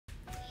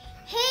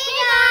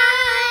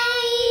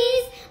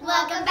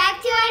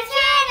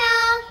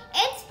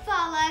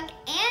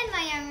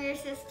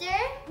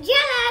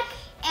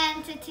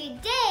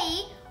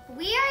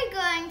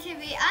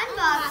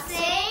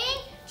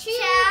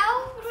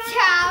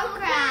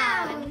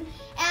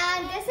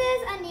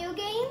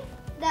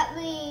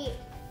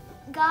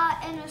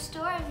got in a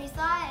store and we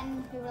saw it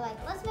and we were like,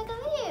 let's make a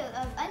video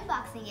of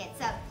unboxing it.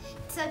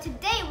 So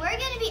today we're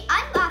gonna be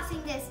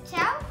unboxing this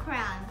Chow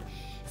crown.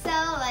 So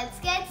let's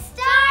get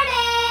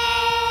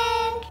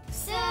started.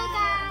 So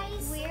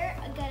guys, we're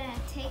gonna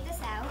take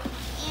this out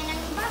and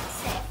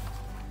unbox it.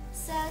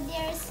 So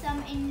there's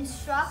some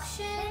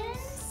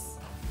instructions.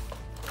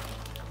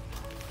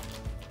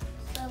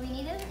 So we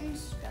need an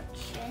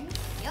instruction.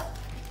 Yep.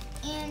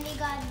 And we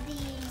got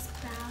these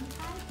crown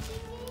type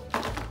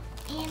thingy.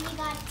 And we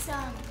got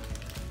some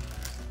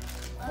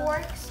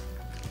forks.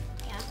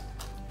 Yeah.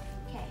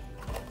 Okay.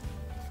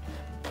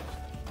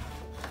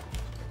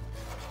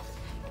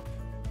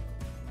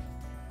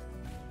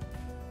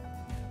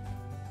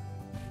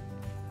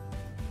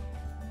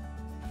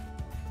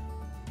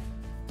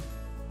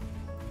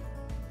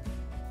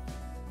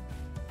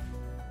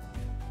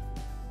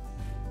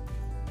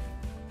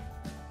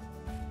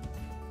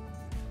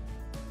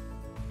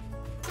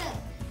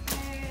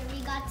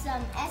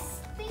 Some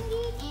S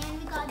thingy and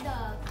we got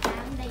the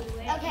crown that you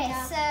wear. Okay,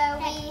 so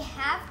we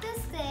have this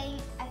thing.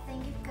 I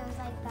think it goes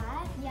like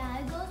that. Yeah,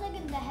 it goes like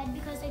in the head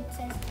because it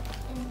says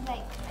in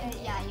like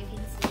yeah, you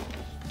can see.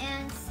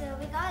 And so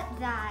we got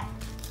that.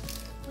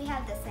 We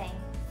have the thing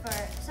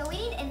so we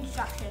need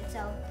instructions.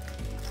 So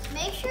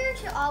make sure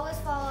to always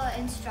follow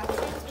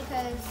instructions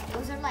because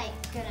those are like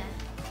gonna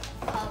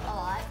help a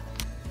lot.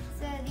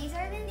 So these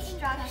are the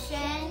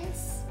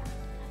instructions.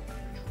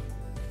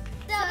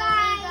 So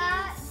we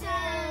got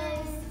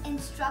some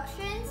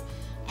instructions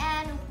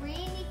and we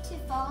need to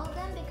follow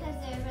them because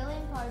they're really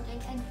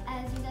important, and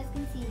as you guys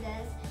can see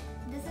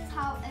this is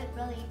how it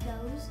really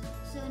goes.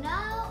 So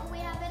now we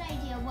have an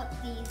idea what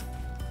these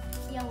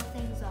yellow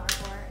things are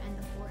for and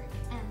the fork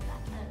and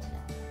that.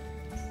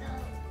 So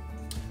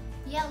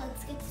yeah,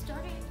 let's get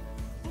started.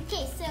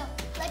 Okay, so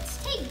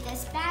let's take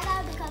this bag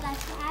out because I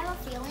have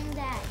a feeling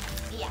that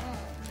it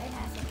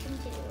has something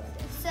to do with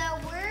it. So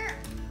we're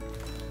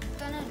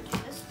gonna do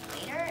this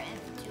later and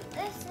do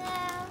this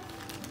now.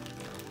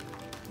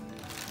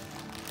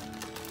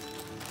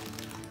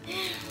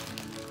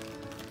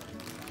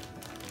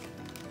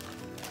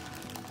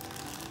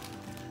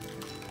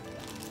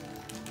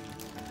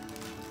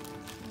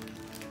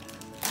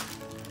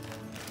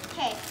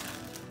 Okay,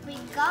 we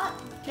got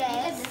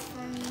this. This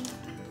for me.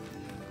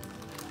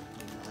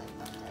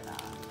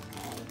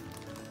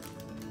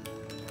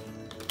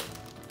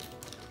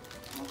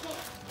 Okay.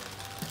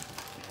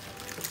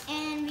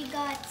 And we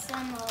got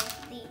some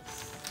of these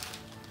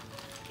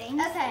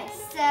things. Okay,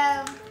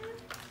 so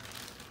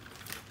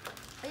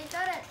we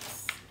got it.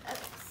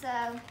 So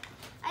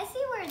I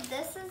see where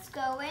this is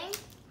going.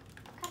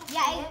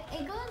 Yeah,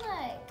 it goes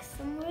like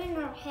somewhere in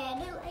our head,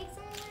 like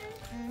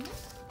somewhere.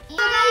 So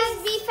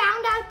guys, we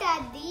found out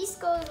that these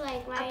goes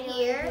like right up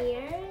here.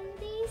 In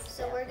these.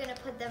 So we're gonna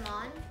put them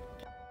on.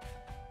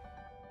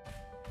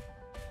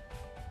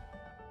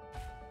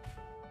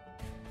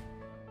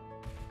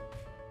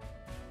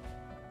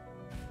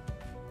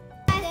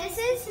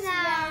 This is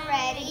now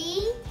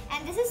ready,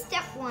 and this is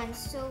step 1.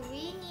 So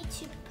we need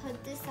to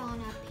put this on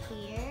up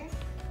here.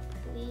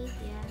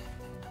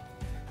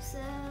 So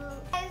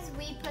as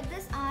we put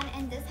this on,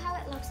 and this is how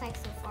it looks like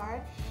so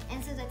far.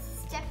 And so that's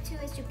step 2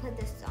 is to put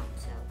this on.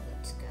 So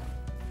let's go.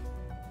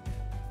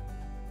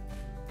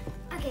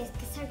 Okay,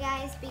 so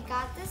guys, we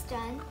got this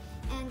done,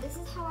 and this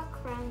is how a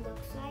crown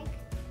looks like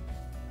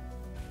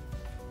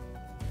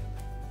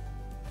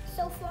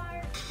so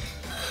far.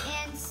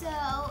 And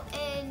so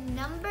in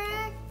number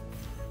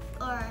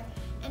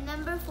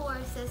 4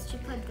 it says to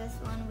put this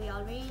one. We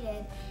already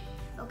did.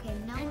 Okay,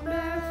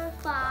 number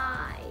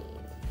 5.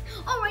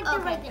 Oh, right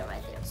there,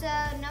 right there.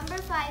 So number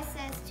 5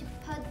 says to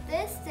put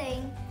this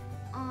thing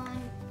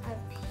on up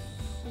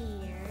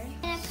here.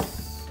 And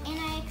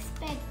I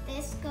expect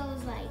this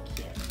goes like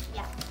here.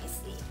 Yeah, I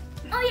see.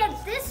 Oh yeah,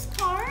 this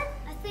part.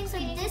 I think so.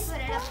 This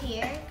put it up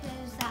here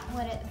because that's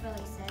what it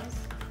really says.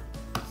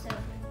 So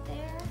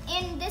there.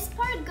 And this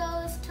part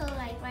goes to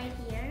like right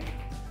here.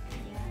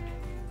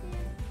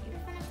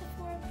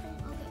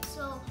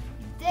 So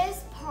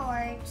this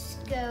part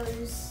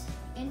goes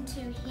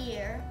into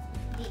here,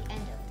 the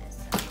end of this.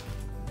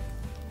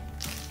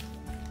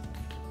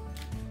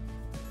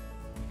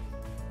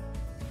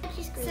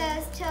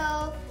 Says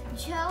Chow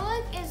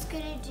is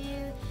gonna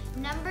do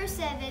number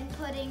 7,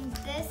 putting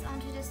this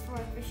onto this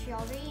fork, which she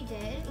already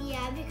did.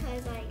 Yeah,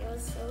 because like it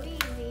was so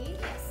easy.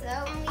 Yeah,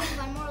 so and we have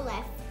one more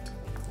left.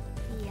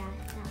 Yeah,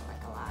 not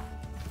like a lot.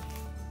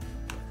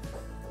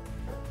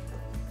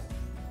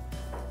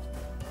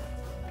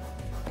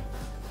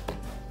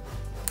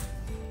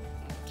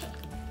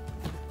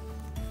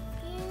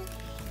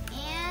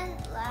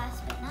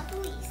 Last but not the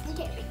least.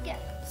 Okay, we go.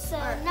 So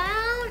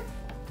now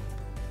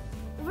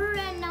we're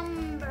at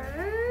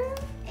number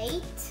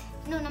 8.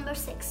 No, number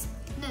 6.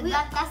 No,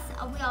 that's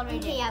we already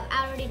did. Yeah,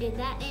 I already did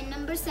that. And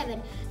number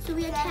 7. So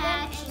we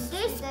attach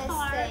this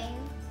part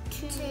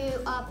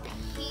to up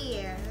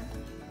here.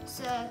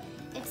 So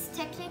it's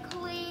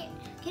technically.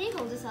 Can you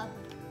hold this up?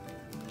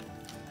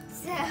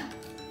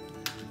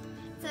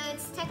 So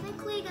it's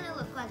technically gonna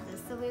look like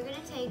this. So we're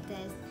gonna take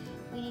this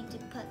we need to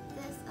put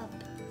this up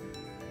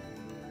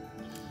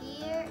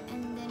here,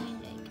 and then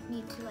we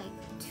need to like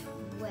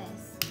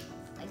twist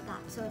like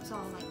that, so it's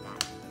all like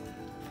that.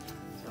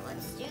 So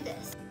let's do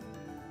this.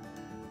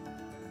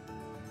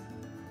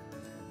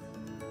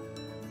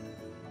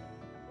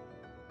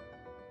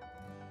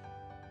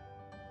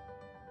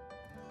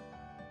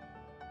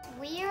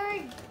 We are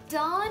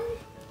done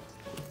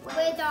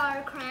with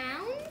our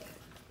crown.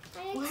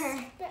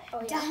 We're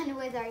done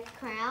with our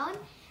crown.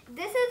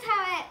 This is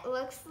how it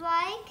looks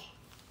like.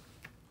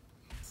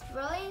 It's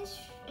really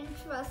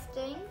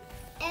interesting.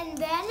 And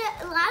then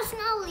last but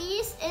not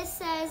least, it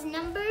says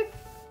number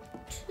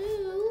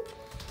 2.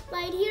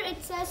 Right here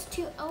it says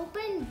to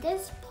open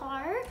this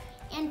part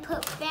and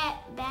put that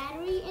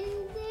battery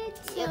in it.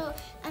 So,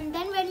 and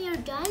then when you're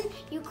done,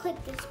 you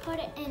click this part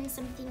and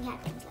something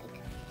happens,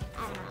 like,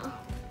 I don't know.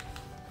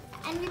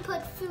 And we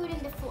put food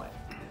in the fork.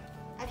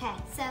 Okay,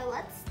 so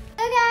let's.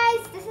 So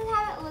guys, this is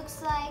how it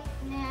looks like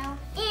now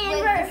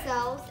with the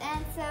cells.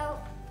 And so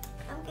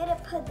I'm gonna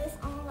put this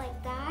on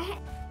like that.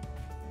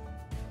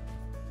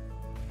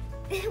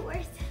 It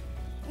works.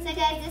 So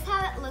guys, this is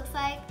how it looks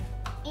like.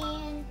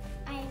 And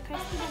I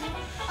press the button.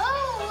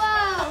 Oh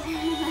wow!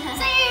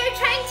 So you're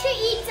trying to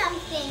eat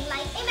something.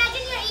 Like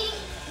imagine you're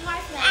eating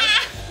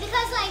marshmallows.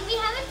 Because like we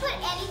haven't put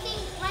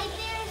anything